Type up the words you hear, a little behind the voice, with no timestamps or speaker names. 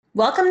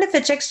Welcome to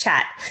Fit Chicks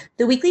Chat,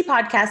 the weekly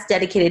podcast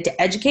dedicated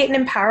to educate and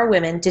empower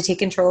women to take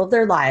control of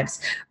their lives,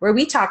 where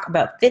we talk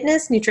about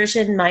fitness,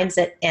 nutrition,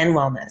 mindset, and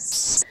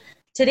wellness.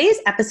 Today's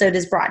episode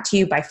is brought to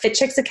you by Fit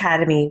Chicks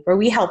Academy, where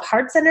we help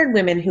heart-centered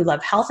women who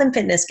love health and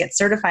fitness get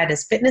certified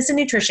as fitness and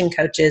nutrition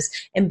coaches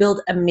and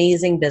build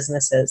amazing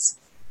businesses.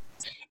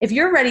 If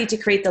you're ready to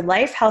create the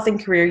life, health,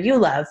 and career you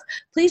love,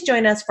 please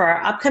join us for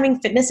our upcoming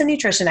Fitness and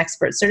Nutrition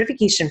Expert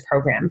Certification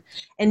Program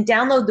and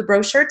download the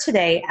brochure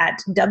today at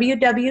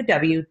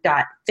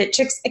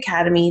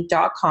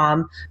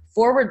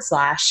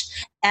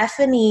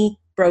www.fitchicksacademy.com/F&E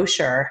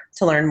brochure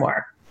to learn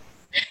more.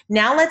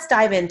 Now let's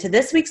dive into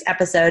this week's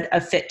episode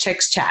of Fit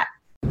Chicks Chat.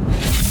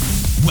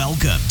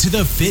 Welcome to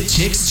the Fit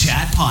Chicks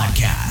Chat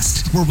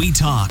podcast, where we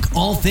talk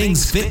all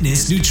things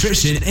fitness,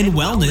 nutrition, and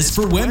wellness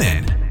for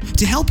women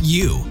to help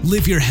you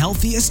live your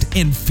healthiest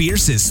and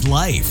fiercest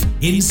life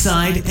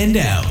inside and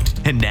out.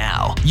 And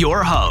now,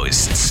 your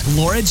hosts,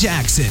 Laura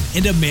Jackson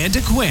and Amanda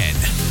Quinn.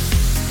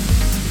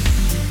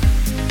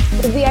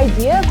 Does the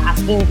idea of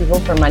asking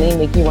people for money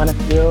make you want to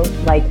feel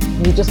like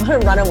you just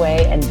want to run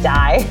away and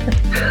die?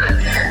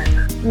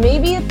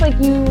 Maybe it's like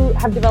you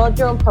have developed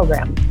your own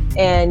program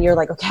and you're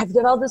like, okay, I've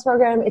developed this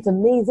program. It's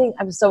amazing.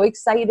 I'm so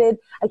excited.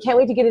 I can't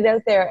wait to get it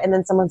out there. And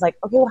then someone's like,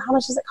 okay, well, how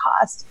much does it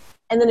cost?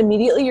 And then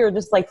immediately you're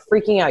just like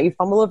freaking out. You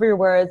fumble over your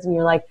words and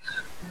you're like,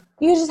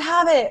 you just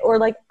have it. Or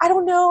like, I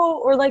don't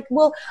know. Or like,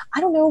 well, I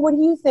don't know. What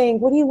do you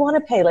think? What do you want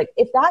to pay? Like,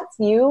 if that's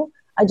you,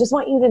 I just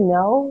want you to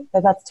know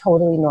that that's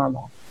totally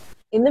normal.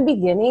 In the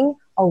beginning,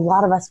 a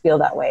lot of us feel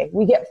that way.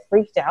 We get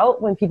freaked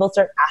out when people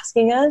start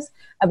asking us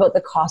about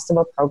the cost of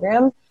a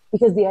program,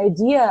 because the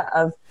idea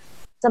of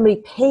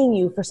somebody paying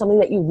you for something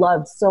that you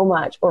love so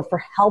much, or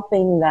for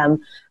helping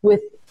them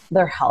with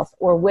their health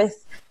or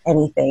with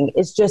anything,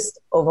 is just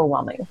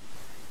overwhelming.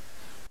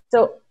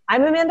 So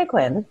I'm Amanda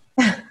Quinn.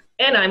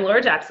 And I'm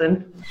Laura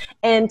Jackson.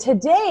 And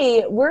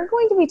today we're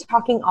going to be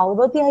talking all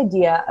about the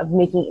idea of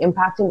making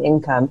impact and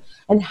income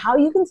and how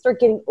you can start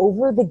getting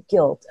over the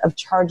guilt of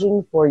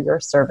charging for your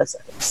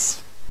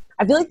services.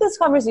 I feel like this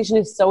conversation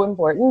is so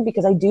important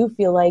because I do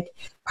feel like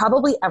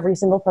probably every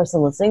single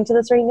person listening to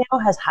this right now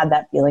has had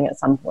that feeling at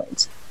some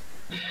point.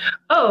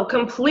 Oh,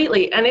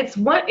 completely. And it's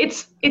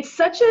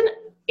such an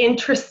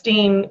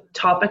interesting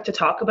topic to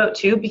talk about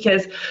too,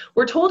 because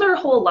we're told our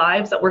whole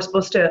lives that we're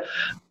supposed to,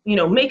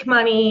 make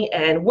money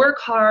and work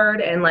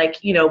hard, and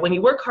when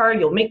you work hard,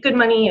 you'll make good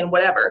money and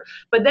whatever.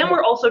 But then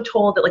we're also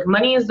told that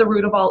money is the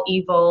root of all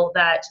evil,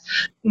 that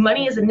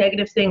money is a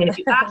negative thing. And if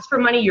you ask for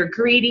money, you're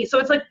greedy. So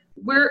it's like,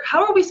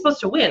 how are we supposed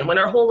to win when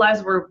our whole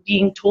lives we're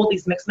being told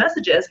these mixed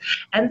messages?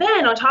 And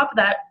then on top of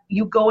that,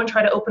 you go and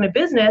try to open a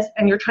business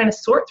and you're trying to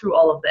sort through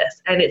all of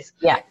this. And it's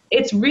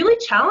really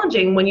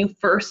challenging when you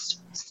first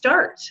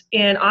start.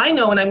 And I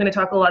know, and I'm going to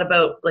talk a lot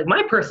about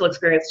my personal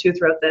experience too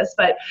throughout this,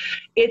 but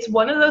it's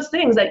one of those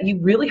things that you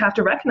really have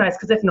to recognize,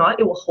 because if not,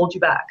 it will hold you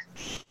back.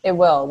 It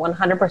will,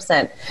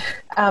 100%.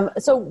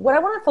 So what I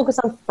want to focus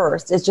on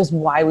first is just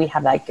why we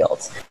have that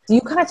guilt. So you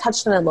kind of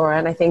touched on it, Laura,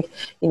 and I think,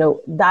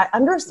 that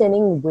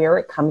understanding where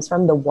it comes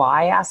from, the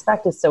why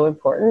aspect, is so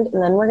important.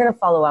 And then we're going to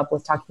follow up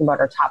with talking about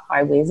our top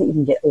 5 ways that you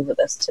can get over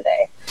this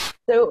today.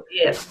 So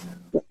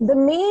the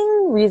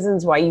main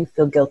reasons why you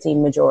feel guilty,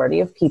 majority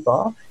of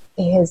people,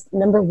 is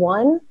number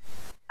one,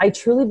 I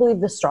truly believe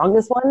the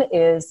strongest one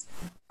is,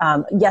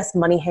 yes,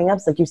 money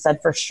hangups, like you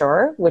said, for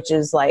sure, which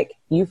is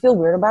you feel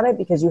weird about it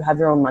because you have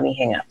your own money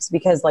hangups,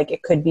 because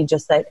it could be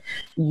just that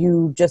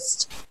you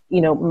just,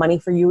 money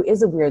for you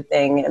is a weird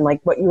thing. And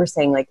what you were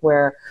saying,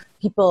 where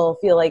people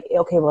feel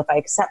okay, well, if I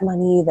accept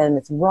money, then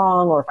it's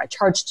wrong. Or if I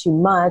charge too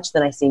much,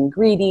 then I seem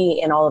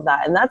greedy and all of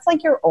that. And that's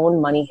your own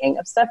money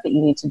hang-up stuff that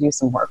you need to do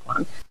some work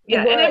on.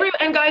 Yeah.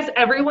 And guys,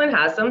 everyone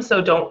has them.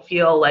 So don't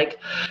feel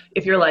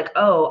if you're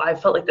oh, I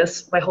felt like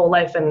this my whole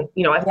life and,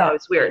 I thought it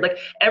was weird.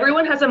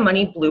 Everyone has a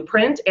money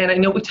blueprint. And I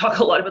know we talk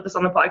a lot about this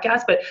on the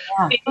podcast, but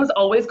things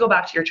always go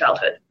back to your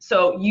childhood.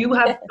 So you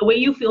have the way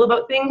you feel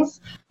about things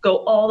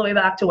go all the way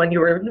back to when you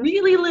were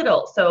really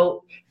little.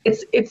 So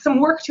it's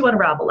some work to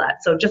unravel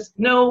that. So just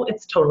know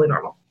it's totally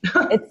normal.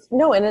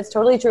 And it's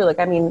totally true.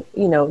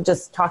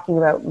 Just talking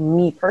about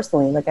me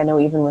personally, I know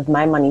even with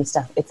my money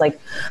stuff, it's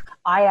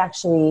I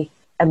actually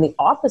am the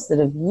opposite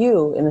of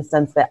you in the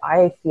sense that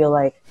I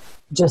feel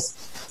just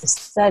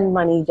send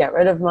money, get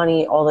rid of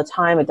money all the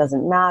time. It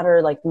doesn't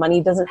matter.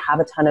 Money doesn't have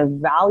a ton of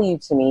value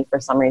to me for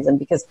some reason,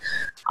 because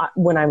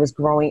when I was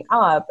growing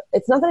up,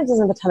 it's not that it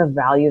doesn't have a ton of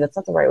value. That's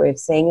not the right way of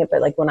saying it.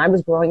 But when I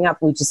was growing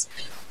up,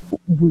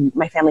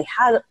 my family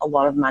had a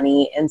lot of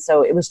money. And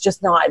so it was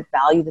just not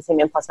valued the same.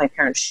 And plus my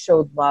parents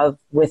showed love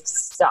with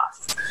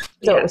stuff.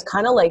 So it was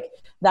kind of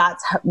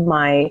that's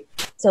money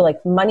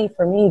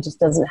for me just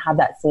doesn't have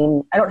that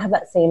same, I don't have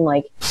that same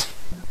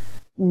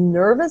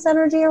nervous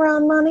energy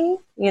around money.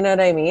 You know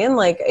what I mean?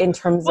 In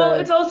terms of...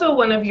 it's also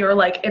one of your,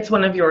 it's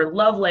one of your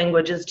love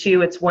languages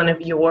too. It's one of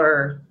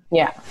your,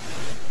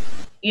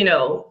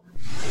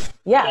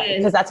 Yeah,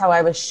 because that's how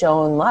I was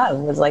shown love,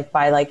 was like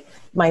by like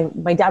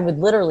my dad would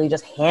literally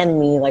just hand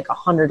me like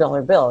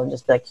 $100 bill and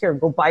just be like, here,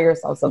 go buy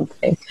yourself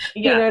something.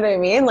 Yeah. You know what I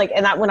mean? Like,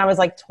 and that when I was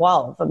like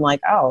 12, I'm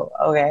like, oh,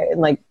 okay.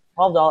 And like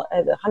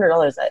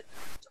 $100 at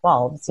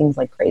 12 seems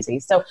like crazy.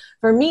 So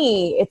for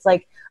me, it's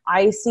like,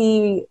 I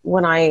see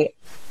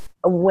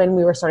when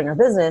we were starting our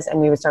business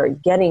and we would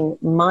start getting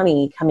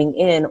money coming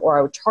in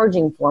or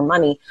charging for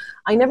money,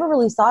 I never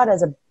really saw it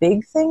as a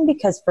big thing,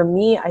 because for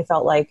me, I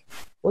felt like,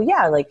 well,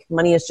 yeah, like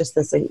money is just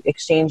this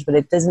exchange, but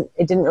it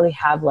didn't really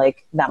have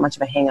like that much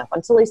of a hang up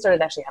until I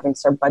started actually having to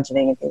start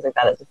budgeting and things like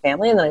that as a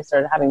family. And then I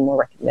started having more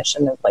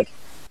recognition of like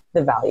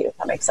the value, if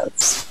that makes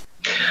sense.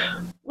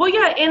 Well,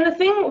 yeah. And the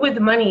thing with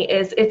money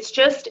is it's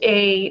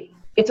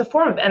a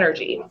form of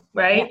energy,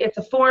 right? Yeah. It's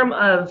a form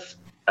of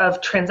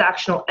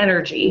transactional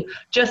energy,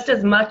 just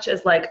as much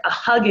as like a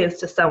hug is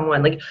to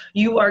someone. Like,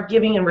 you are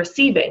giving and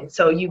receiving.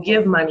 So you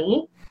give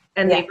money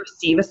and they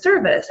receive a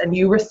service, and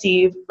you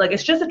receive, like,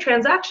 it's just a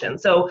transaction.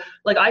 So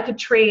like, I could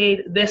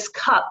trade this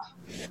cup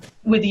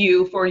with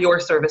you for your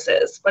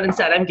services, but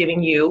instead I'm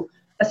giving you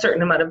a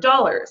certain amount of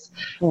dollars.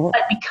 Mm-hmm.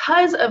 But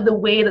because of the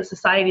way that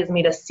society has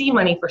made us see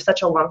money for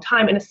such a long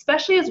time, and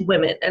especially as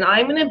women, and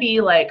I'm going to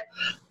be like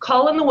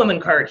calling the woman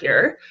card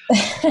here.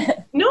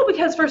 No,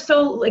 because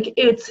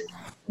it's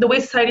the way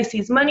society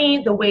sees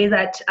money, the way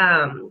that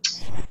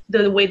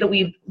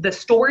the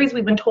stories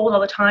we've been told all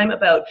the time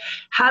about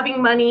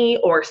having money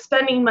or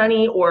spending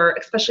money, or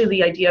especially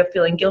the idea of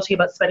feeling guilty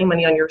about spending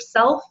money on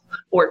yourself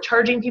or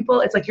charging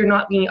people. It's like you're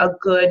not being a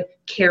good,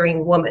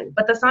 caring woman,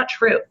 but that's not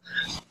true.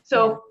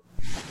 So,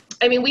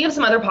 I mean, we have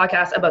some other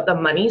podcasts about the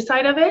money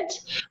side of it,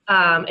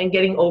 and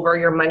getting over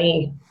your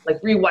money,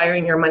 like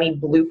rewiring your money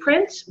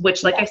blueprint,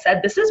 which, like I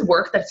said, this is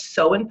work that's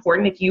so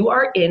important. If you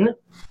are in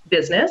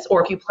business,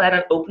 or if you plan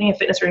on opening a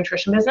fitness or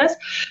nutrition business,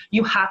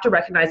 you have to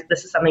recognize that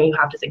this is something you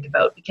have to think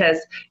about, because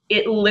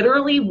it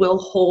literally will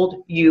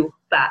hold you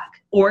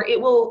back, or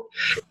it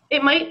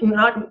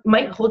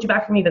might hold you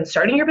back from even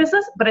starting your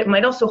business, but it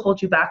might also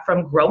hold you back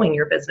from growing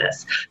your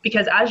business,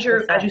 because as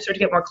you start to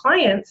get more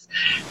clients,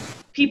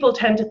 people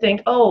tend to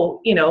think,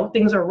 oh,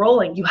 things are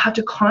rolling. You have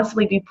to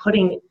constantly be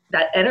putting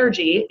that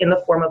energy in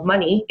the form of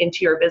money into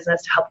your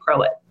business to help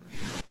grow it.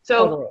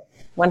 So totally.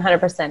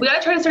 100%. We got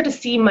to try to start to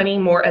see money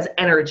more as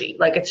energy.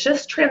 Like, it's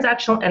just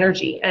transactional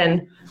energy.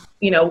 And,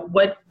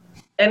 what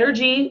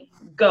energy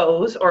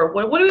goes, or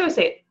what do we always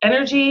say?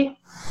 Energy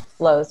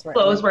flows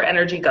where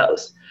energy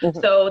goes. Mm-hmm.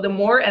 So the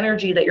more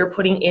energy that you're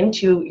putting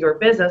into your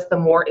business, the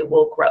more it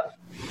will grow.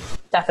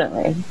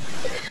 Definitely.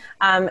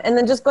 And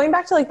then just going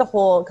back to like the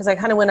whole, because I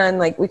kind of went on,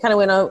 like, we kind of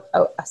went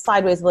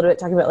sideways a little bit,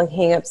 talking about like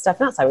hang up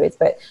stuff, not sideways,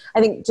 but I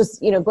think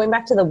just, going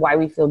back to the why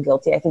we feel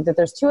guilty, I think that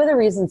there's two other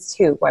reasons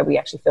too why we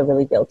actually feel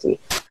really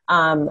guilty.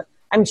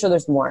 I'm sure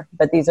there's more,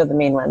 but these are the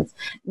main ones.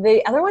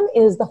 The other one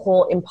is the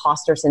whole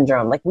imposter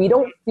syndrome. Like, we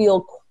don't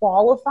feel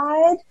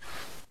qualified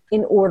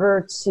in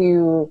order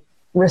to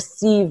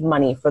receive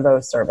money for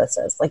those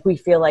services. Like, we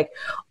feel like,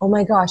 oh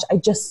my gosh, I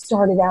just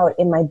started out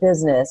in my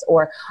business,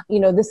 or,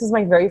 this is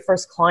my very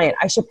first client.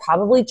 I should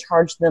probably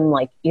charge them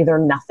like either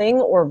nothing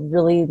or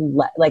really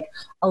like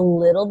a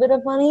little bit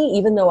of money,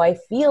 even though I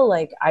feel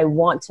like I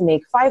want to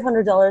make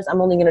 $500.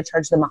 I'm only going to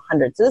charge them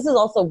 $100. So this is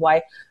also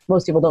why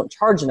most people don't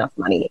charge enough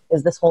money,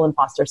 is this whole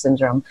imposter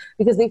syndrome,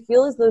 because they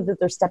feel as though that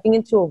they're stepping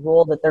into a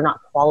role that they're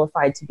not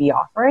qualified to be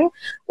offering,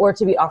 or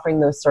to be offering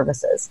those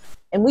services.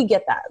 And we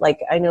get that. Like,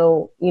 I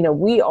know,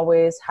 we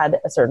always had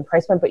a certain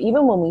price point, but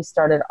even when we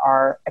started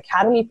our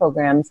academy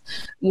programs,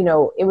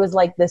 it was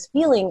like this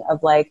feeling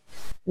of like,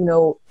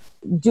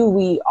 do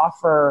we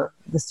offer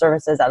the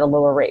services at a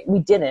lower rate? We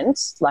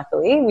didn't,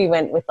 luckily. We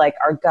went with like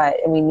our gut,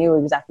 and we knew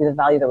exactly the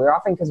value that we were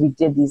offering, because we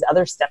did these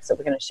other steps that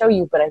we're going to show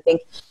you. But I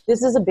think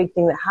this is a big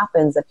thing that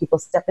happens, that people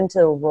step into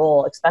a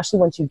role, especially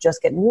once you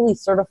just get newly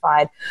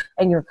certified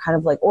and you're kind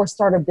of like, or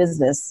start a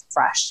business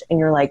fresh, and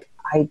you're like,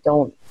 I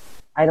don't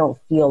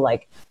feel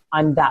like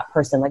I'm that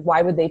person. Like,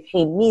 why would they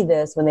pay me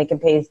this when they can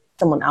pay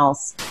someone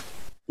else,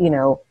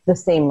 the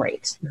same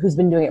rate, who's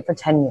been doing it for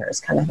 10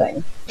 years kind of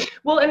thing.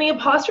 Well, and the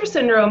imposter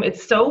syndrome,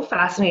 it's so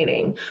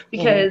fascinating,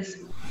 because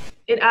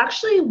it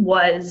actually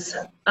was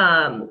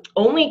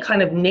only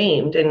kind of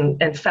named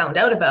and found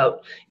out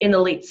about in the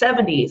late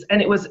 70s.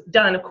 And it was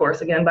done, of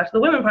course, again, back to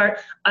the women part,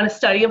 on a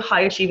study of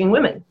high achieving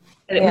women.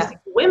 And it was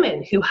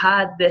women who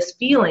had this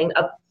feeling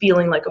of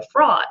feeling like a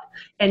fraud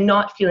and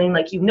not feeling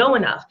like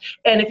enough.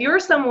 And if you're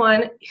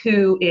someone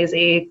who is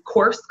a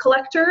course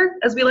collector,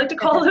 as we like to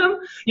call them,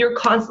 you're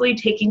constantly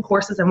taking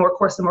courses and more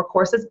courses and more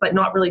courses, but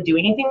not really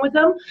doing anything with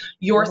them,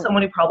 you're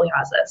someone who probably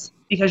has this,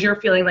 because you're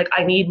feeling like,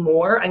 I need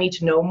more, I need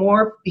to know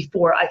more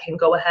before I can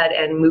go ahead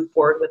and move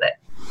forward with it,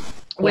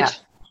 which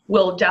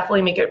will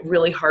definitely make it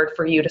really hard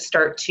for you to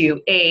start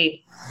to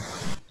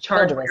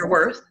charge what you're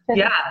worth.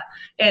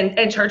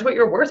 And charge what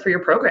you're worth for your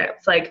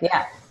programs. Like,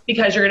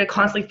 because you're going to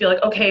constantly feel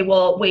like, okay,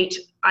 well, wait,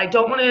 I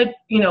don't want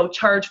to,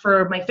 charge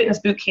for my fitness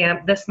boot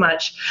camp this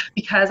much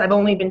because I've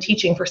only been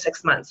teaching for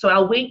 6 months. So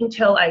I'll wait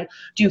until I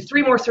do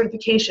 3 more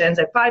certifications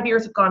and 5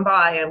 years have gone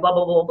by and blah,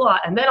 blah, blah, blah.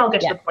 And then I'll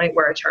get to the point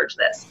where I charge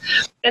this.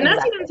 And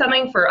that's even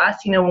something for us,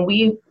 when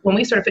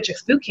we started Fit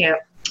Chicks Boot Camp,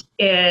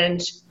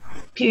 and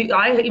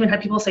I even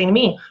had people saying to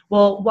me,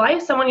 well, why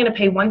is someone going to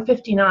pay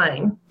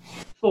 $159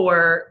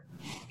 for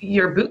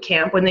your boot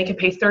camp when they could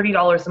pay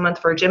 $30 a month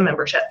for a gym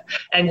membership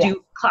and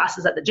do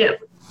classes at the gym?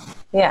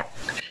 Yeah.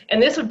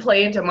 And this would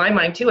play into my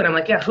mind too. And I'm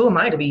like, yeah, who am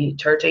I to be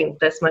charging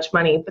this much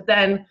money? But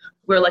then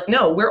we're like,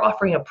 no, we're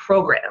offering a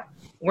program.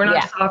 We're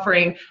not just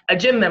offering a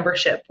gym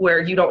membership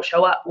where you don't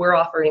show up. We're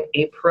offering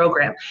a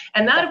program.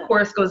 And that, of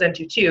course, goes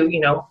into too,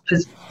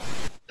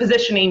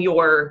 positioning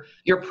your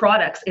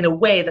products in a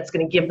way that's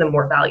going to give them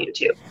more value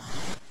too.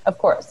 Of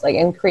course,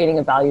 and creating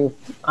a value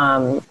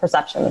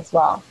perception as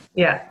well.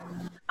 Yeah.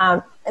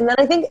 And then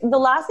I think the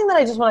last thing that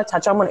I just want to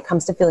touch on when it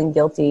comes to feeling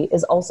guilty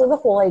is also the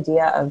whole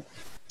idea of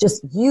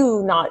just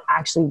you not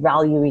actually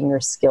valuing your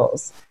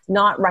skills,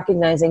 not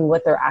recognizing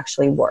what they're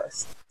actually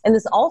worth. And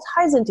this all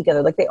ties in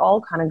together. They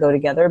all kind of go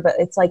together, but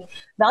it's like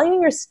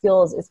valuing your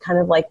skills is kind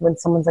of like when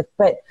someone's like,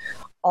 but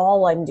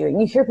all I'm doing,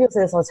 you hear people say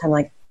this all the time,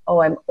 like,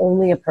 oh, I'm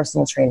only a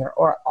personal trainer,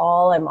 or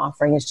all I'm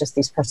offering is just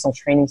these personal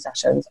training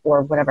sessions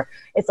or whatever.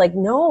 It's like,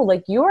 no,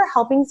 you are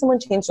helping someone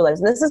change their lives.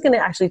 And this is going to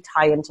actually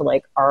tie into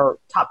our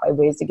top 5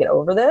 ways to get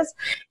over this.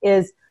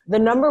 Is the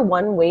number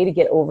one way to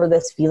get over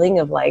this feeling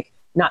of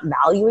not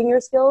valuing your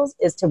skills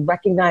is to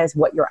recognize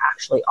what you're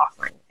actually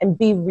offering and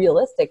be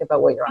realistic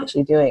about what you're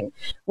actually doing,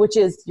 which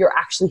is you're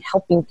actually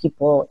helping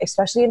people,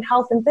 especially in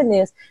health and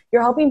fitness.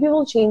 You're helping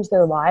people change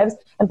their lives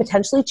and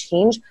potentially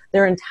change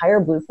their entire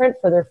blueprint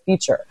for their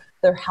future,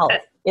 their health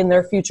in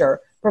their future,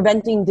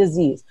 preventing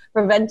disease,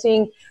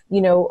 preventing,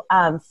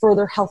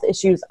 further health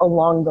issues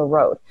along the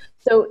road.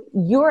 So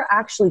you're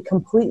actually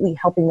completely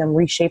helping them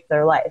reshape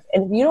their life.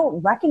 And if you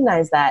don't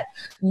recognize that,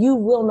 you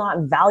will not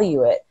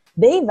value it.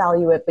 They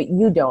value it, but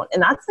you don't.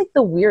 And that's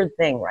the weird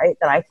thing, right?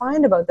 That I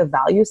find about the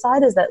value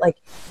side is that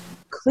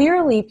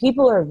clearly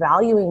people are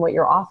valuing what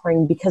you're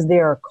offering because they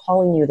are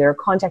calling you, they're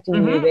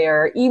contacting you,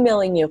 they're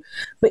emailing you.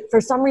 But for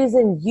some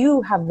reason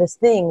you have this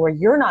thing where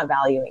you're not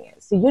valuing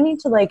it. So you need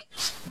to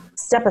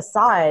step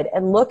aside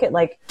and look at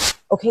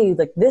okay,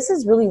 this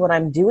is really what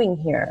I'm doing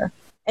here.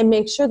 And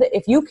make sure that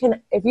if you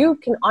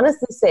can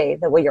honestly say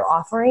that what you're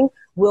offering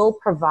will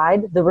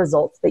provide the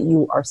results that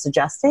you are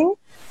suggesting,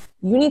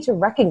 you need to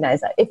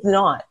recognize that. If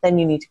not, then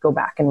you need to go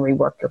back and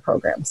rework your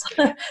programs.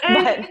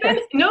 And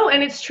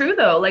it's true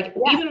though.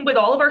 Even with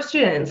all of our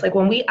students,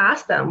 when we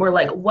ask them, we're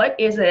like, what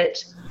is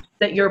it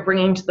that you're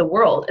bringing to the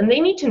world? And they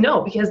need to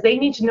know, because they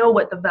need to know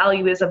what the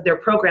value is of their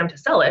program to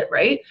sell it,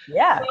 right?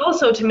 Yeah. But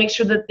also to make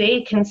sure that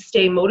they can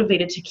stay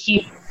motivated to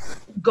keep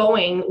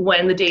going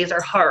when the days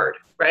are hard,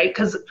 right?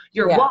 Because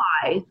your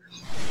why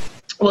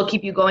will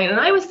keep you going. And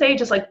I would say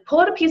just pull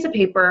out a piece of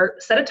paper,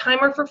 set a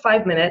timer for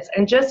 5 minutes,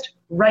 and just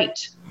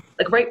write.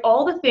 Write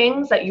all the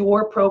things that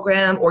your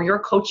program or your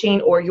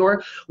coaching or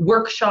your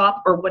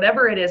workshop or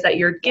whatever it is that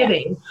you're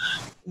giving,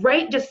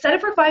 just set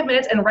it for 5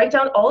 minutes and write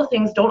down all the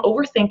things. Don't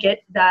overthink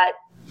it, that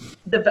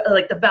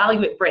the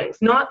value it brings.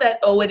 Not that,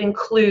 it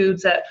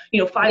includes 5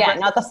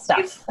 not the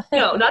stuff.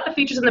 No, not the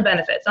features and the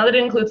benefits. Not that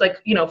it includes 5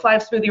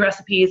 smoothie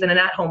recipes and an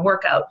at-home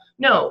workout.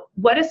 No,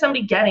 what is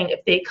somebody getting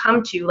if they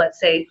come to, let's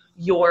say,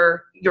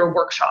 your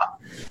workshop?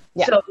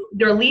 Yeah. So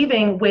they're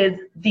leaving with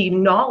the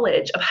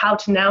knowledge of how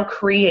to now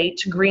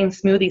create green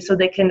smoothies so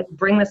they can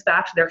bring this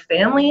back to their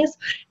families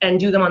and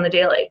do them on the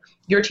daily.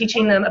 You're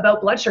teaching them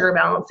about blood sugar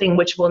balancing,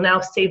 which will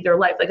now save their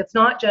life. It's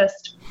not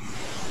just,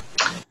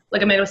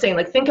 like Amanda was saying,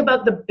 think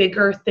about the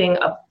bigger thing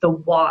of the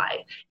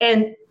why.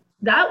 And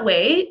that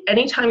way,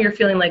 anytime you're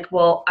feeling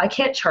well, I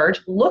can't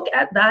charge, look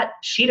at that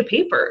sheet of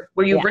paper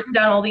where you've written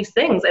down all these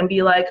things and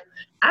be like,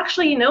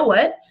 actually, you know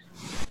what?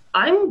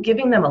 I'm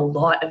giving them a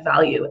lot of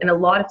value and a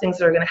lot of things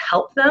that are going to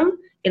help them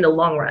in the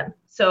long run.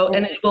 So,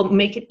 and it will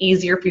make it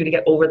easier for you to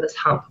get over this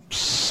hump.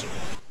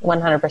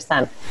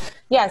 100%.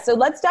 Yeah. So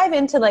let's dive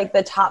into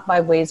the top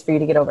 5 ways for you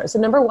to get over it. So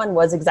number 1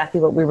 was exactly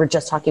what we were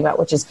just talking about,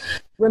 which is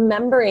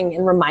remembering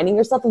and reminding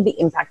yourself of the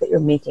impact that you're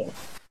making.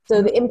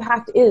 So the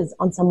impact is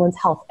on someone's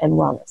health and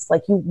wellness.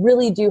 You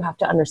really do have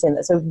to understand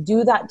that. So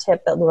do that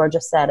tip that Laura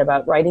just said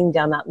about writing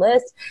down that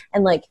list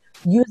and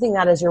using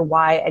that as your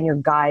why and your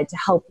guide to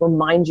help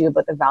remind you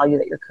about the value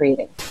that you're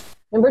creating.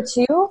 Number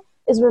 2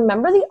 is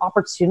remember the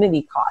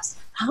opportunity cost.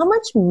 How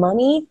much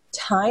money,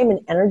 time, and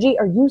energy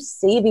are you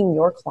saving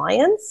your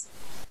clients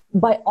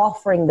by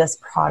offering this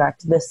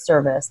product, this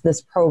service, this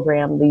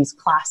program, these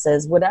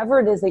classes, whatever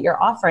it is that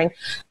you're offering?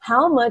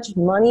 How much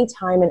money,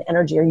 time, and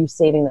energy are you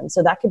saving them?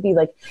 So that could be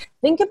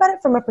think about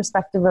it from a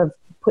perspective of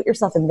put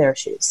yourself in their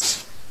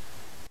shoes.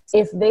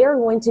 if they are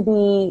going to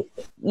be,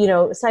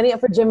 signing up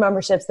for gym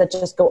memberships that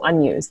just go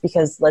unused,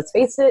 because let's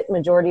face it,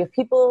 majority of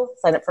people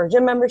sign up for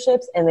gym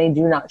memberships and they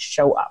do not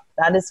show up.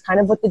 That is kind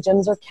of what the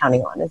gyms are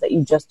counting on, is that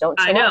you just don't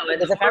show up.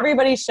 Because if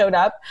everybody showed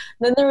up,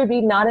 then there would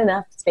be not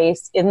enough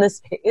space in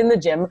the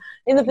gym,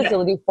 in the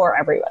facility for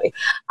everybody.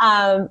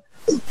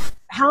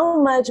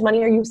 How much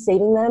money are you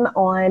saving them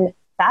on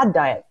fad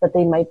diets that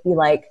they might be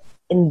like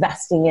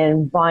investing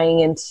in,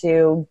 buying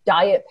into,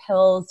 diet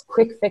pills,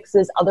 quick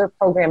fixes, other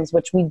programs,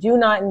 which we do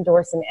not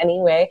endorse in any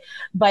way,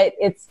 but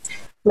it's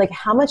like,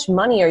 how much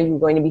money are you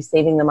going to be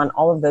saving them on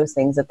all of those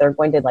things that they're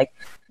going to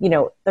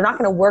they're not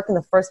going to work in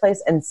the first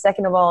place. And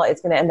second of all,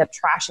 it's going to end up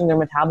trashing their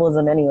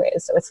metabolism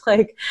anyways. So it's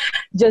like,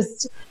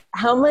 just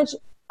how much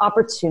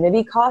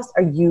opportunity cost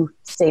are you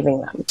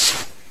saving them?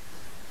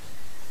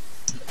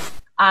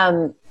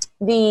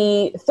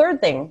 The third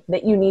thing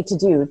that you need to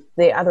do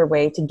the other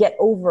way to get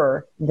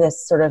over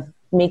this sort of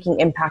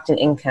making impact and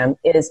income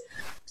is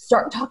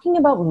start talking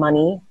about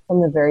money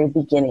from the very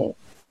beginning.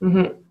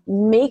 Mm-hmm.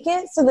 Make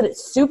it so that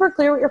it's super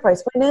clear what your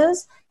price point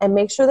is, and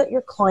make sure that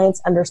your clients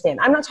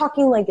understand. I'm not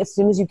talking like as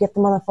soon as you get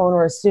them on the phone,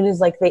 or as soon as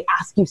like they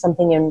ask you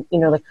something and,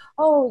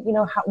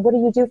 what do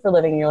you do for a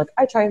living? And you're like,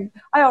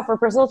 I offer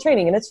personal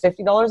training and it's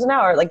 $50 an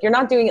hour. Like, you're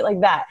not doing it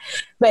like that.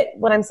 But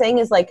what I'm saying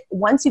is, like,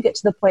 once you get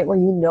to the point where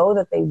you know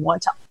that they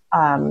want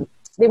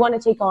to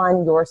take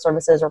on your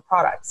services or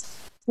products,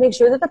 make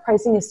sure that the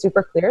pricing is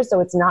super clear so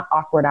it's not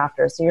awkward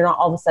after. So you're not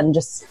all of a sudden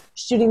just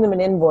shooting them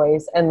an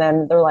invoice and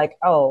then they're like,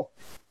 oh,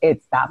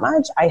 it's that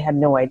much? I had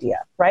no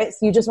idea, right?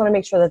 So you just want to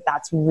make sure that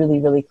that's really,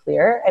 really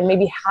clear, and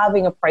maybe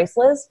having a price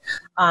list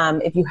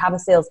if you have a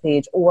sales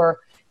page, or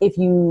if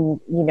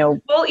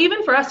well,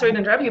 even for us, sorry to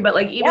interrupt you, but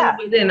like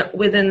even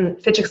within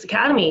Fit Chicks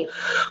Academy,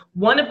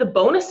 one of the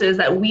bonuses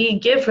that we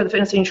give for the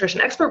Fitness and Nutrition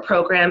Expert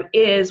Program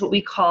is what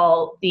we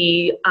call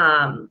the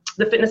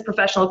Fitness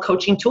Professional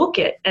Coaching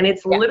Toolkit. And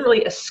it's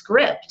literally a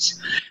script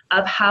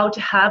of how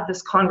to have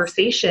this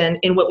conversation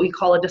in what we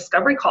call a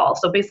discovery call.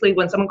 So basically,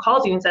 when someone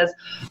calls you and says,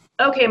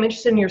 okay, I'm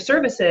interested in your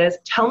services,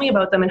 tell me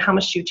about them and how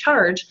much you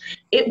charge,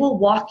 it will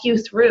walk you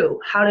through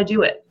how to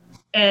do it.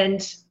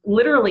 And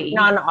literally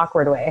not in an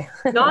awkward way,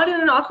 not in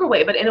an awkward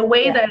way, but in a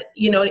way that,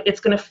 it's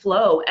going to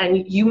flow,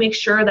 and you make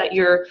sure that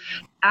you're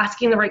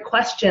asking the right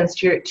questions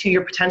to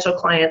your potential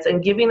clients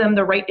and giving them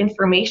the right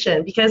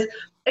information, because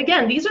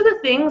again, these are the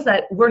things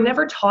that we're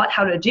never taught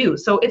how to do.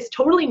 So it's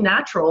totally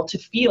natural to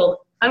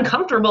feel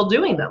uncomfortable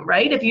doing them,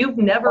 right? If you've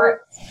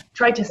never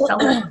tried to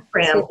sell a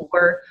program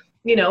or,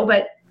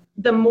 but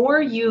the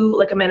more you,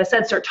 like Amanda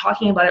said, start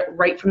talking about it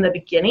right from the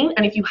beginning.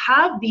 And if you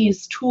have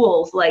these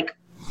tools like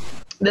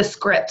the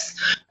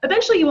scripts,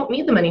 eventually you won't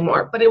need them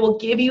anymore, but it will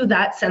give you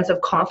that sense of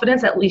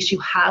confidence. At least you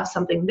have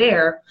something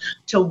there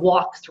to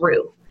walk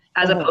through,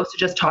 as opposed to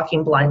just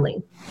talking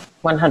blindly.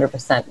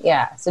 100%.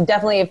 Yeah. So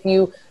definitely, if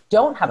you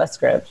don't have a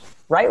script,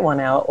 write one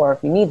out, or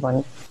if you need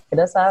one, hit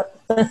us up.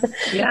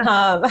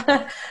 Yeah.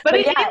 But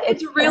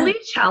it's really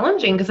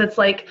challenging, because it's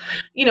like,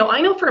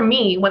 I know for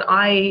me,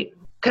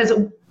 because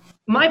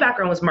my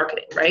background was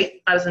marketing,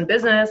 right? I was in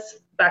business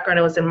background.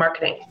 I was in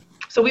marketing.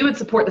 So we would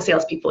support the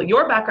salespeople.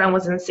 Your background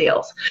was in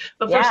sales.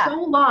 But for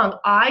so long,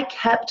 I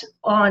kept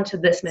on to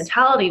this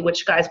mentality,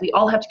 which, guys, we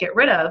all have to get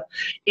rid of,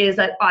 is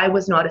that I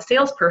was not a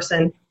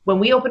salesperson. When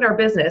we opened our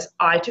business,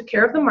 I took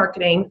care of the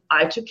marketing.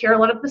 I took care of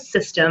a lot of the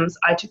systems.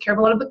 I took care of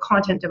a lot of the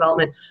content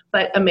development.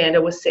 But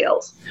Amanda was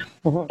sales.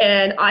 Mm-hmm.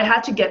 And I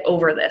had to get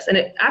over this. And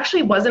it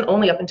actually wasn't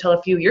only up until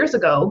a few years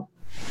ago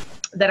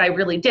that I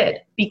really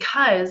did,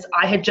 because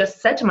I had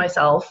just said to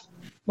myself,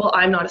 well,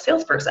 I'm not a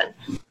salesperson.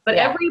 But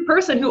every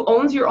person who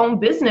owns your own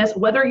business,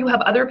 whether you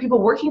have other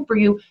people working for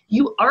you,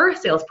 you are a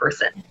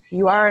salesperson.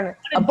 You are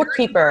a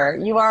bookkeeper.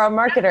 You are a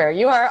marketer.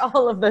 You are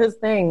all of those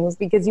things,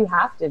 because you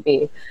have to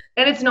be.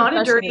 And it's not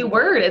a dirty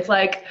word. It's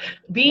like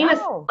being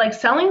like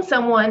selling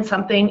someone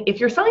something. If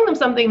you're selling them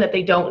something that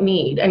they don't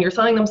need, and you're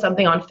selling them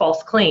something on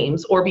false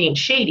claims or being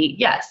shady,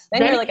 yes.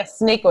 Then you're like a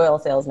snake oil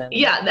salesman.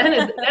 Yeah, then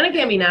it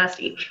can be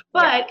nasty.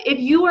 But if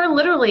you are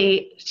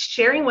literally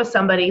sharing with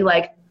somebody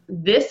like,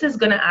 this is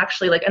going to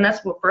actually and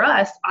that's what for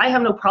us, I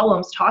have no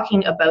problems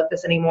talking about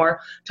this anymore,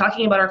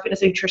 talking about our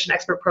Fitness and Nutrition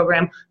Expert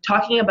Program,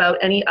 talking about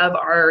any of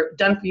our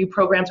done for you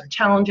programs or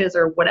challenges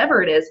or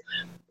whatever it is,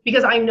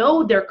 because I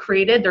know they're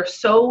created,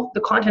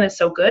 the content is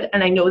so good,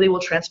 and I know they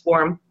will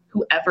transform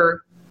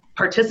whoever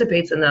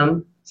participates in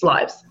them's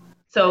lives.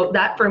 So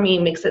that for me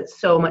makes it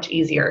so much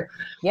easier.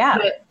 Yeah.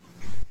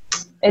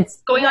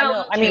 It's going on a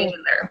little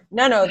tangent there.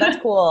 No,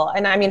 that's cool.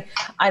 And I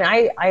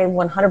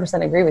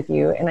 100% agree with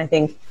you. And I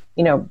think,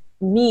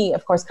 me,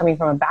 of course, coming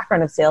from a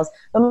background of sales,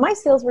 but my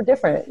sales were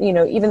different,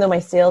 even though my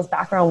sales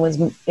background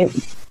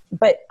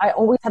but I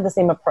always had the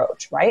same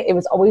approach, right? It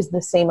was always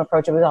the same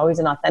approach. It was always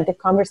an authentic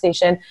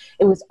conversation.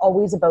 It was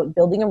always about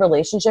building a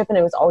relationship, and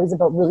it was always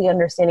about really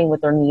understanding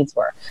what their needs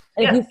were.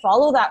 And if you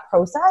follow that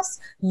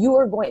process, you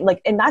are going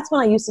and that's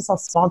when I used to sell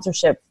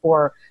sponsorship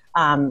for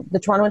the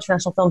Toronto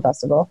International Film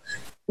Festival.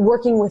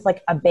 working with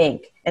like a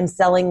bank and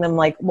selling them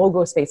like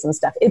logo space and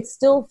stuff. It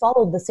still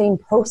followed the same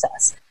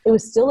process. It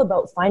was still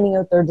about finding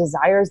out their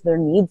desires, their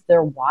needs,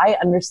 their why,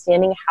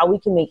 understanding how we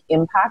can make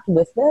impact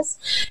with this,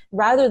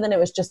 rather than it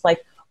was just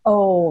like,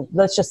 oh,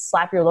 let's just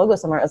slap your logo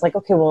somewhere. It's like,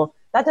 okay, well,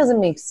 that doesn't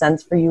make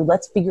sense for you.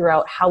 Let's figure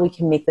out how we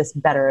can make this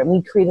better. And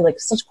we created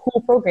like such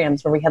cool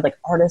programs where we had like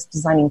artists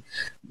designing,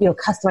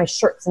 customized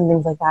shirts and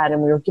things like that.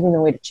 And we were giving them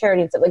away to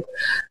charity. And so like,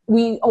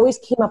 we always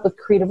came up with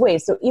creative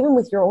ways. So even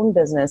with your own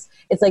business,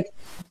 it's like,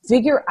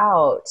 figure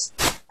out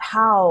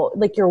how,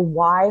 like, your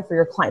why for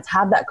your clients,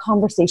 have that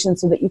conversation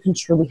so that you can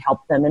truly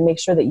help them and make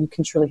sure that you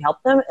can truly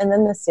help them. And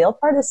then the sale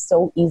part is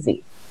so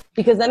easy,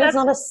 because then it's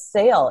not a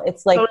sale.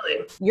 It's like,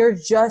 totally.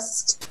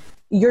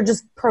 You're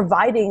just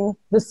providing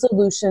the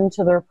solution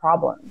to their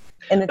problem.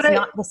 And it's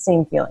not the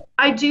same feeling.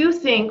 I do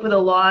think with a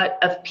lot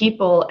of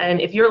people,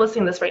 and if you're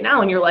listening to this right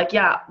now and you're like,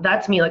 yeah,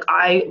 that's me. Like,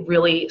 I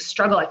really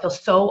struggle. I feel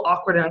so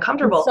awkward and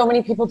uncomfortable. And so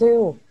many people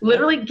do.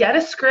 Literally get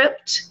a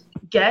script,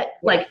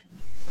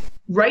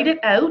 write it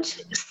out,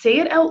 say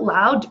it out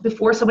loud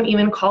before someone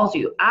even calls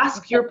you.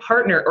 Ask your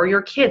partner or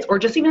your kids, or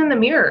just even in the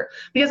mirror.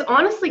 Because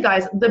honestly,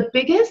 guys, the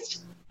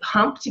biggest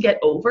hump to get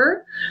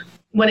over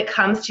when it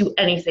comes to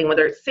anything,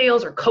 whether it's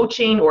sales or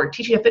coaching or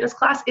teaching a fitness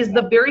class, is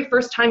the very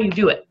first time you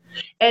do it.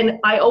 And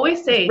I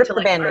always say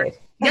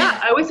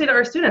I always say to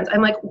our students,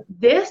 I'm like,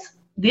 this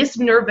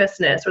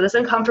nervousness or this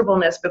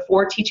uncomfortableness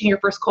before teaching your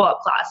first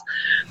co-op class,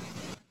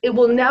 it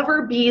will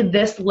never be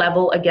this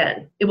level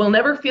again. It will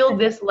never feel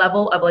this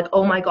level of like,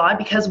 oh my God,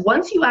 because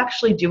once you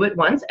actually do it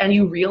once and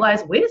you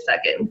realize, wait a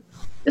second,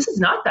 this is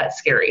not that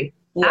scary.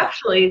 Yeah.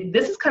 Actually,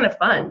 this is kind of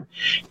fun.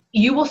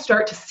 You will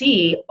start to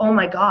see, oh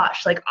my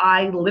gosh, like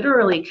I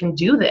literally can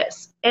do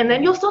this. And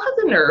then you'll still have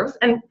the nerves.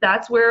 And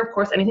that's where, of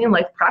course, anything in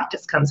life,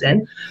 practice comes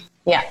in.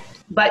 Yeah.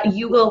 But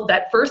you will,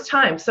 that first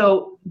time.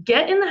 So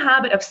get in the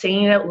habit of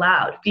saying it out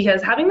loud,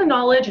 because having the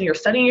knowledge and you're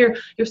studying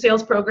your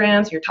sales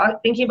programs, you're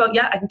thinking about,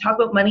 I can talk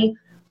about money.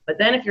 But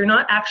then if you're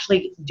not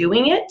actually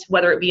doing it,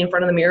 whether it be in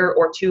front of the mirror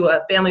or to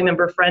a family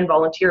member, friend,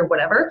 volunteer,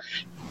 whatever,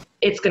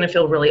 it's going to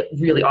feel really,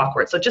 really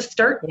awkward. So just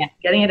start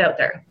getting it out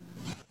there.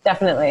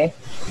 Definitely.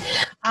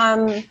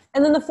 And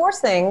then the fourth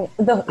thing,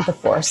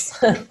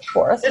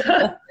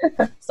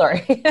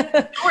 sorry.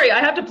 Sorry, I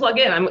have to plug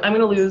in. I'm going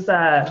to lose.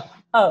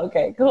 Oh,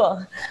 okay,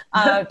 cool.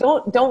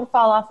 Don't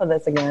fall off of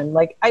this again.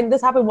 Like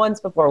this happened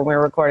once before when we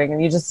were recording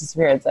and you just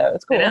disappeared. So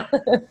it's cool.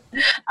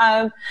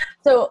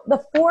 So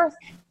the fourth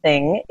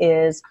thing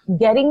is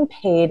getting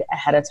paid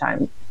ahead of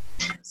time.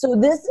 So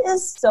this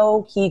is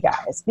so key,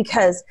 guys,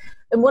 because,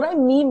 and what I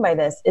mean by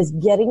this is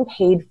getting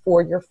paid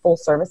for your full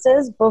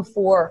services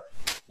before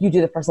you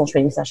do the personal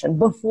training session,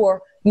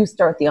 before you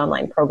start the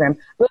online program,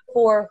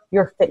 before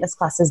your fitness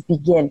classes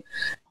begin.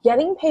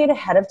 Getting paid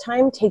ahead of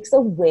time takes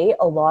away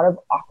a lot of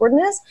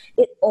awkwardness.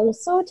 It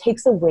also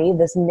takes away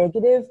this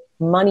negative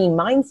money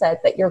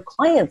mindset that your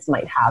clients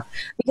might have,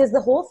 because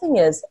the whole thing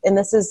is, and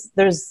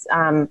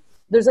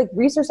there's like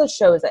research that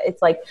shows that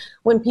it's like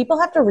when people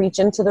have to reach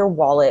into their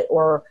wallet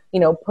or,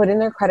 put in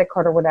their credit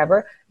card or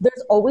whatever,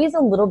 there's always a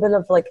little bit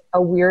of like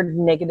a weird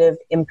negative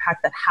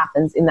impact that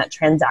happens in that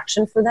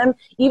transaction for them.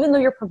 Even though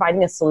you're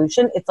providing a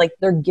solution, it's like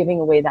they're giving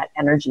away that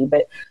energy.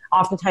 But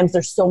oftentimes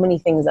there's so many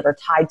things that are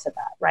tied to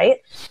that,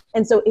 right?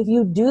 And so if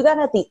you do that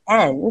at the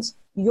end,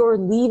 you're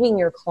leaving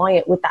your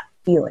client with that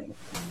feeling.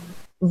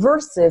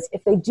 Versus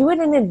if they do it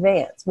in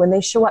advance, when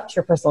they show up to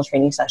your personal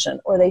training session,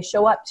 or they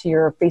show up to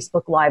your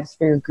Facebook Lives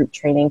for your group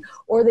training,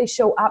 or they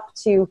show up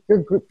to your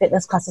group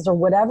fitness classes or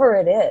whatever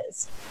it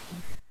is,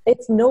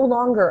 it's no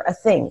longer a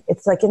thing.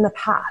 It's like in the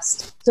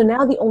past. So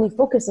now the only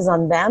focus is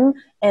on them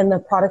and the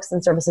products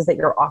and services that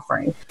you're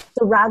offering.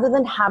 So rather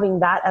than having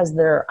that as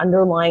their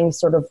underlying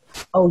sort of,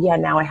 oh yeah,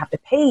 now I have to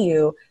pay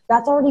you,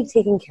 that's already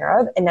taken care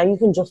of. And now you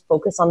can just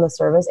focus on the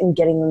service and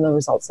getting them the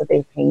results that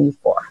they're paying you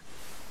for.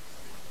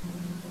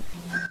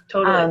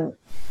 Totally.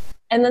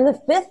 And then the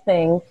fifth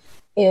thing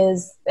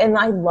is, and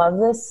I love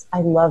this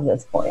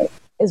point,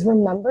 is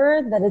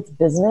remember that it's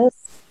business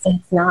and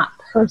it's not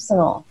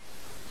personal.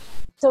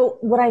 So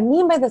what I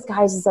mean by this,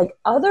 guys, is like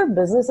other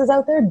businesses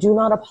out there do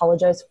not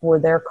apologize for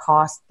their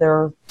cost,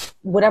 their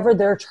whatever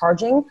they're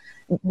charging.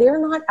 They're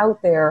not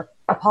out there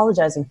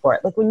apologizing for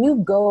it. Like when you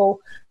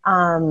go,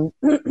 when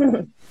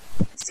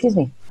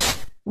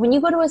you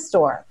go to a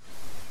store,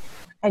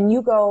 and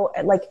you go,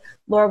 like,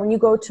 Laura, when you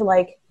go to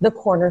like the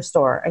corner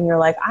store and you're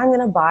like, I'm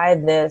going to buy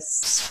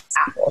this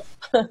apple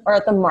or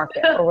at the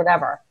market or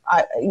whatever,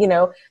 you're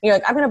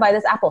like, I'm going to buy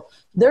this apple.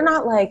 They're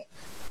not like,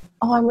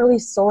 oh, I'm really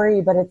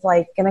sorry, but it's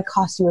like going to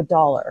cost you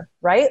 $1,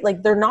 right?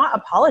 Like they're not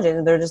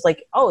apologizing. They're just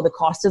like, oh, the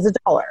cost is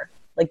 $1.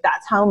 Like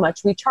that's how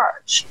much we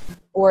charge.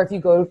 Or if you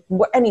go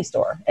to any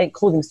store, a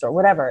clothing store,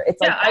 whatever. It's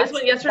like, I just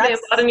went yesterday and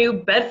bought a new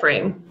bed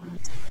frame.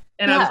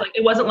 And I was like,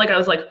 it wasn't like I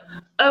was like,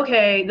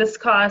 okay, this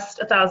cost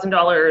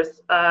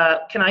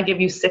 $1,000. Can I give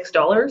you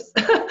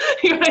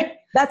 $6?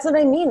 That's what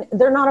I mean.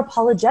 They're not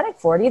apologetic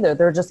for it either.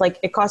 They're just like,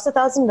 it costs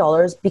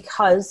 $1,000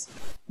 because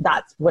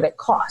that's what it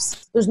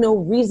costs. There's no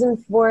reason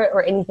for it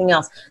or anything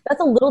else.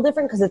 That's a little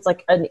different because it's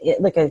like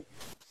a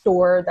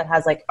store that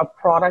has like a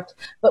product.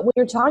 But when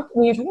you're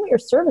talking about your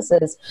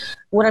services,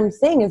 what I'm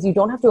saying is you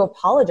don't have to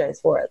apologize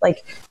for it.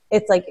 Like,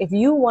 it's like, if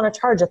you want to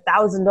charge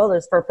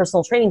 $1,000 for a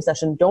personal training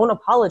session, don't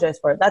apologize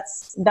for it.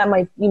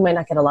 You might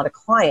not get a lot of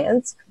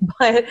clients,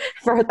 but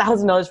for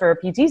 $1,000 for a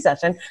PT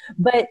session.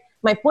 But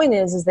my point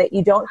is that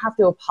you don't have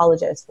to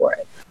apologize for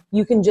it.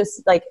 You can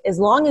just, like, as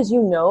long as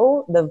you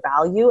know the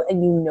value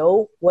and you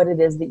know what it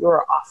is that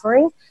you're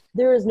offering,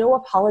 there is no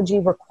apology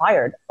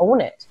required. Own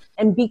it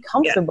and be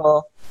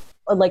comfortable,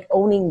 like,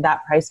 owning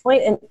that price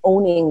point and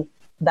owning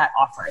that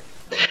offering.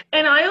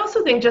 And I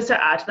also think, just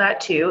to add to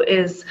that too,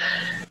 is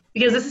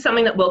because this is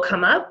something that will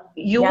come up,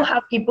 you will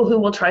have people who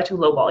will try to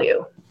lowball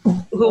you,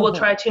 who will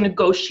try to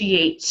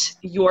negotiate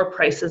your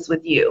prices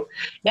with you.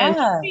 And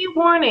just be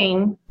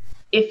warning,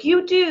 if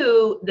you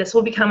do, this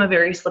will become a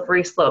very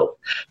slippery slope,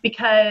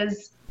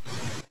 because,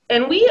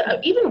 and we,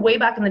 even way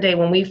back in the day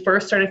when we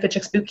first started Fit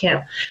Chicks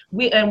Bootcamp,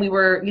 we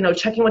were,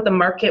 checking what the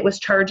market was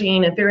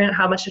charging and figuring out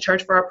how much to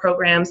charge for our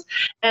programs.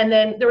 And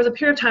then there was a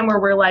period of time where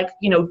we're like,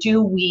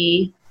 do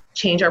we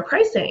change our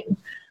pricing?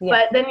 Yeah.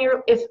 But then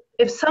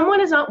if someone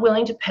is not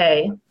willing to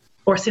pay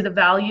or see the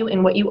value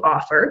in what you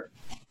offer,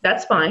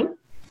 that's fine.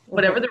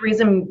 Whatever the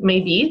reason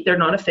may be, they're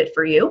not a fit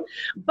for you.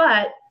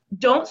 But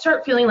don't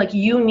start feeling like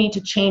you need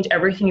to change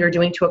everything you're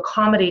doing to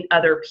accommodate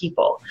other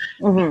people.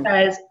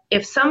 Because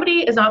if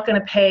somebody is not going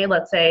to pay,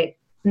 let's say,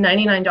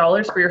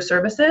 $99 for your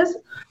services,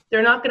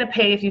 they're not going to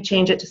pay if you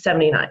change it to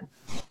 $79.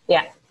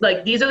 Yeah.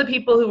 Like, these are the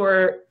people who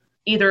are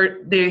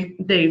either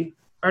they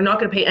are not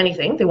going to pay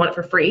anything, they want it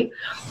for free,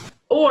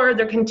 or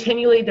they're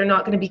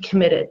not going to be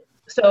committed.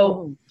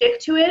 So stick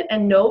to it,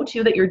 and know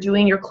too that you're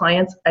doing your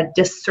clients a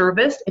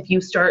disservice if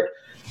you start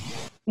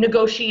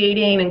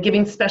negotiating and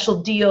giving special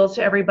deals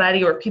to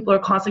everybody, or people are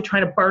constantly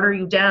trying to barter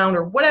you down,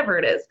 or whatever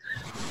it is.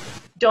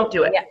 Don't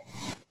do it. Yeah.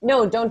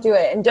 No, don't do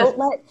it. And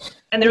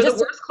and they're the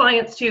worst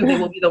clients too. They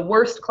will be the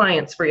worst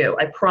clients for you.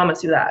 I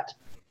promise you that.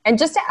 And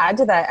just to add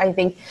to that, I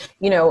think,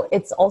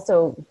 it's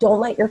also, don't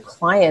let your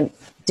client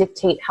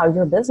dictate how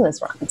your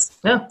business runs.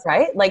 Yeah.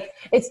 Right? Like,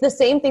 it's the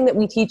same thing that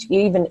we teach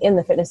even in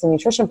the fitness and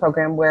nutrition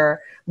program,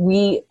 where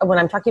when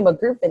I'm talking about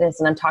group fitness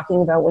and I'm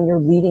talking about when you're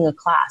leading a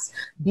class,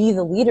 be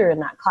the leader in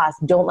that class.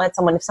 Don't let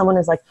if someone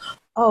is like,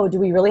 oh, do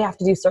we really have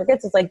to do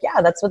circuits? It's like,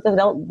 yeah, that's what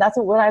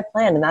I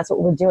planned, and that's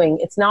what we're doing.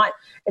 It's not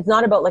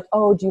about like,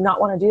 oh, do you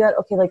not want to do that?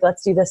 Okay, like,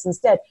 let's do this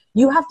instead.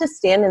 You have to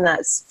stand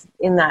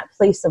in that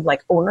place of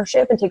like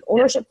ownership, and take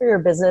ownership for your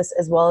business,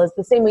 as well as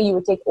the same way you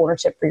would take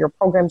ownership for your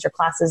programs, your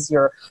classes,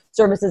 your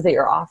services that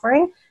you're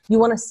offering. You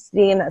want to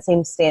stay in that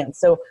same stance.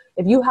 So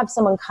if you have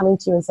someone coming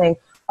to you and saying,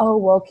 oh,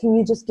 well, can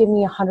you just give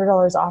me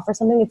 $100 off or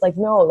something? It's like,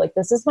 no, like,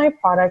 this is my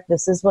product.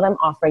 This is what I'm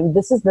offering.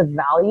 This is the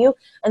value.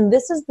 And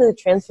this is the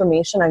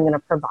transformation I'm going to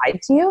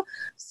provide to you.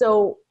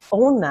 So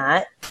own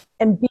that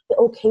and be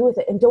okay with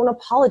it, and don't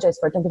apologize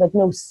for it. Don't be like,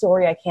 no,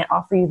 sorry, I can't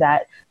offer you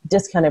that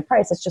discounted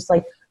price. It's just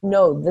like,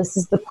 no, this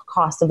is the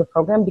cost of the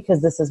program,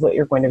 because this is what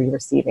you're going to be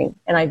receiving.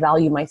 And I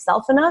value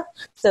myself enough,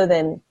 so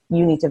then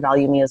you need to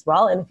value me as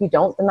well. And if you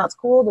don't, then that's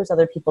cool. There's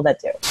other people that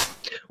do.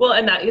 Well,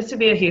 and that used to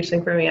be a huge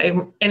thing for me.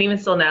 And even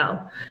still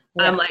now,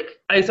 I'm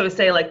like, I used to always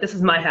say, like, this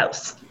is my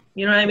house.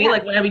 You know what I mean? Yeah.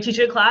 Like, when I be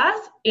teaching a class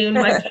in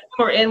my home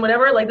or in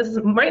whatever, like, this is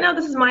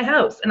my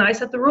house, and I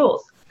set the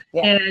rules.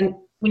 Yeah. And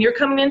when you're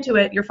coming into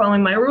it, you're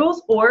following my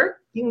rules,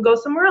 or you can go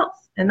somewhere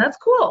else, and that's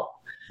cool.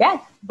 Yeah.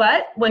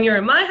 But when you're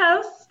in my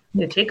house,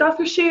 you take off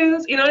your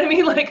shoes, you know what I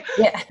mean? Like,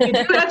 you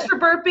do extra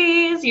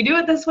burpees, you do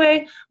it this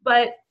way,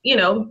 but you're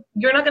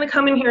not going to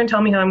come in here and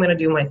tell me how I'm going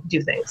to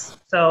do things.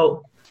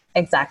 So.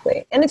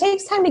 Exactly. And it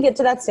takes time to get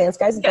to that stance,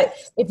 guys. Yeah. But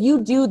if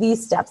you do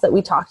these steps that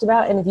we talked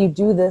about, and if you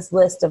do this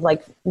list of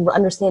like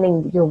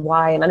understanding your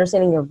why and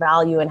understanding your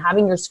value and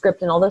having your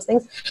script and all those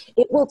things,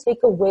 it will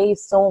take away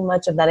so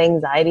much of that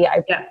anxiety.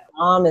 I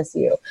promise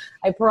you.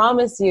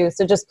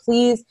 So just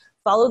please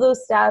follow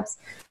those steps,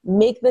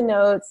 make the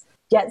notes,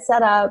 get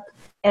set up.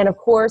 And of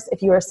course,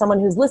 if you are someone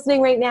who's listening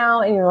right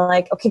now and you're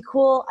like, okay,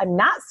 cool, I'm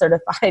not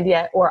certified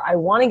yet, or I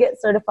want to get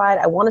certified,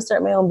 I want to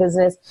start my own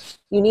business,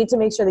 you need to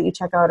make sure that you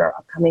check out our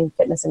upcoming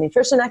Fitness and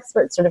Nutrition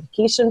Expert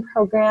Certification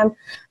Program.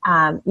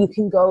 You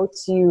can go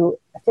to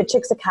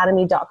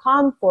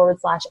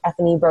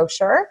fitchicksacademy.com/F&E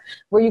brochure,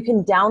 where you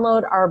can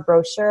download our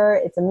brochure.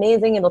 It's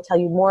amazing. It'll tell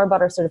you more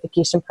about our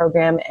certification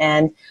program.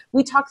 And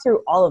we talk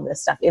through all of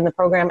this stuff in the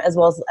program, as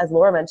well as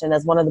Laura mentioned,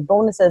 as one of the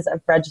bonuses of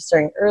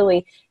registering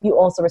early, you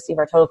also receive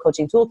our Total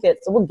Coaching Toolkit.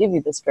 So we'll give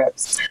you the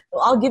scripts.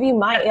 I'll give you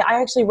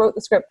I actually wrote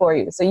the script for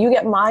you. So you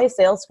get my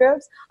sales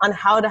scripts on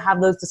how to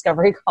have those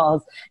discovery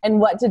calls and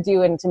what to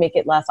do and to make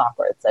it less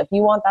awkward. So if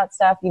you want that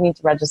stuff, you need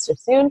to register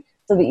soon,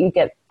 so that you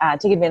get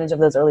take advantage of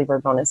those early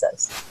bird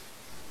bonuses.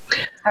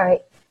 All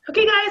right.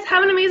 Okay, guys,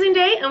 have an amazing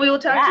day, and we will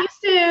talk to you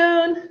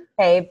soon.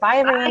 Okay, bye,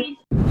 everyone.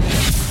 Bye.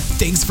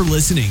 Thanks for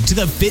listening to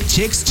the Fit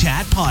Chicks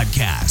Chat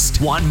Podcast.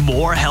 Want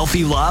more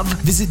healthy love?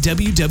 Visit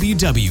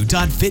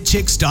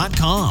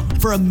www.fitchicks.com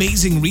for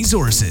amazing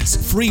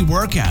resources, free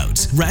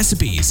workouts,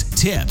 recipes,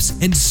 tips,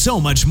 and so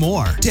much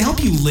more to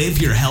help you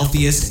live your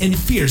healthiest and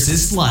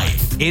fiercest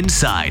life,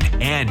 inside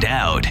and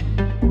out.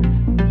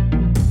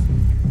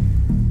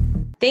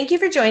 Thank you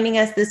for joining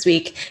us this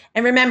week.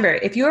 And remember,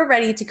 if you are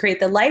ready to create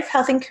the life,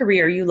 health, and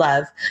career you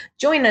love,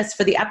 join us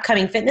for the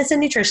upcoming Fitness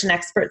and Nutrition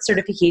Expert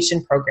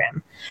Certification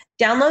Program.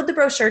 Download the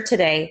brochure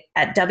today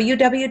at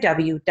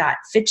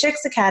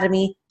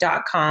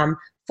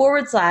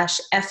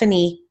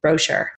www.fitchicksacademy.com/F&E brochure.